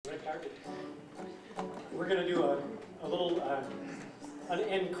going to do a little, an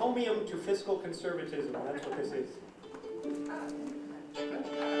encomium to fiscal conservatism. That's what this is.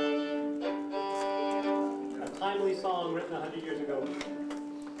 A timely song written 100 years ago.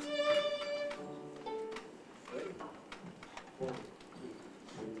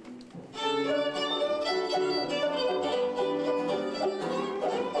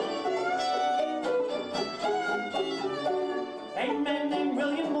 A man named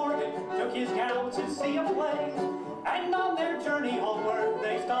William Morgan took his gal to see a play, and on their journey homeward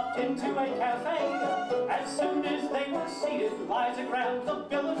they stopped into a cafe. As soon as they were seated, Liza grabbed the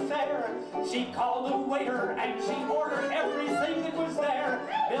bill of fare. She called the waiter and she ordered everything that was there.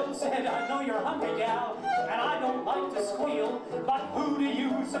 Bill said, "I know you're hungry, gal, and I don't like to squeal, but who do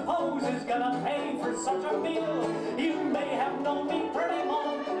you suppose is gonna pay for such a meal? You may have known me pretty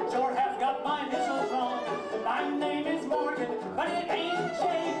long, sure have got my initials wrong. My name is Morgan, but it ain't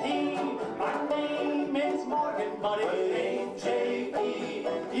J.P. My name is Morgan, but it ain't J.P.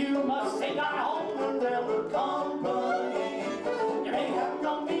 You must think I own the company. You may have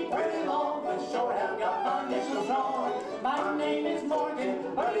known me pretty long, but sure have got my initials wrong. My name is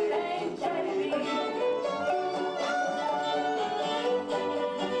Morgan, but it ain't J.P.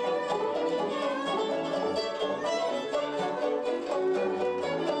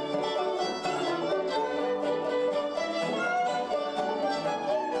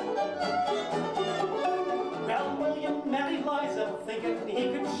 Thinking he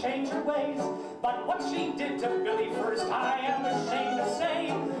could change her ways, but what she did to Billy first, I am ashamed to say.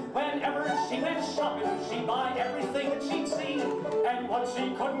 Whenever she went shopping, she'd buy everything that she'd see, and what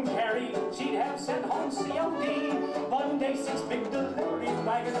she couldn't carry, she'd have sent home COD. One day 6 big delivery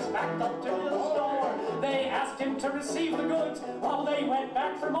wagons backed up to the store. They asked him to receive the goods while they went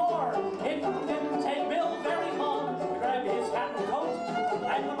back for more. It didn't take Bill very long to grab his hat and coat,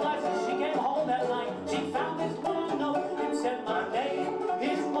 and when Liza she came home that night, she found this little note. It said, "My name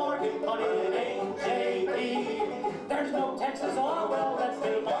is Morgan, but it ain't J.P. There's no Texas oil well that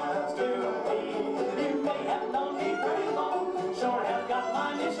belongs to me. You may have known me pretty long, sure have got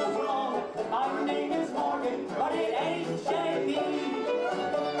my initials wrong. My name is Morgan, but it ain't J.P.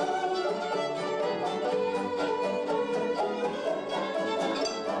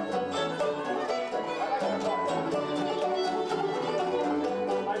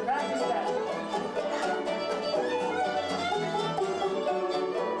 I practiced that.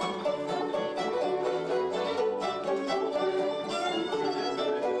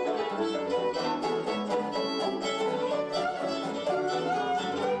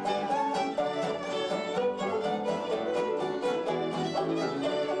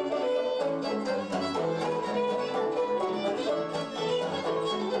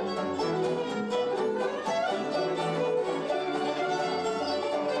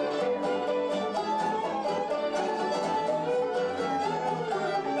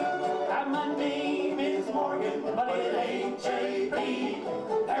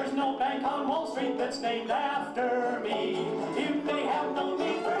 There's no bank on Wall Street that's named after me. You may have known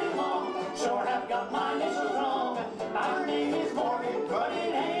me pretty long, sure have got my initials wrong. My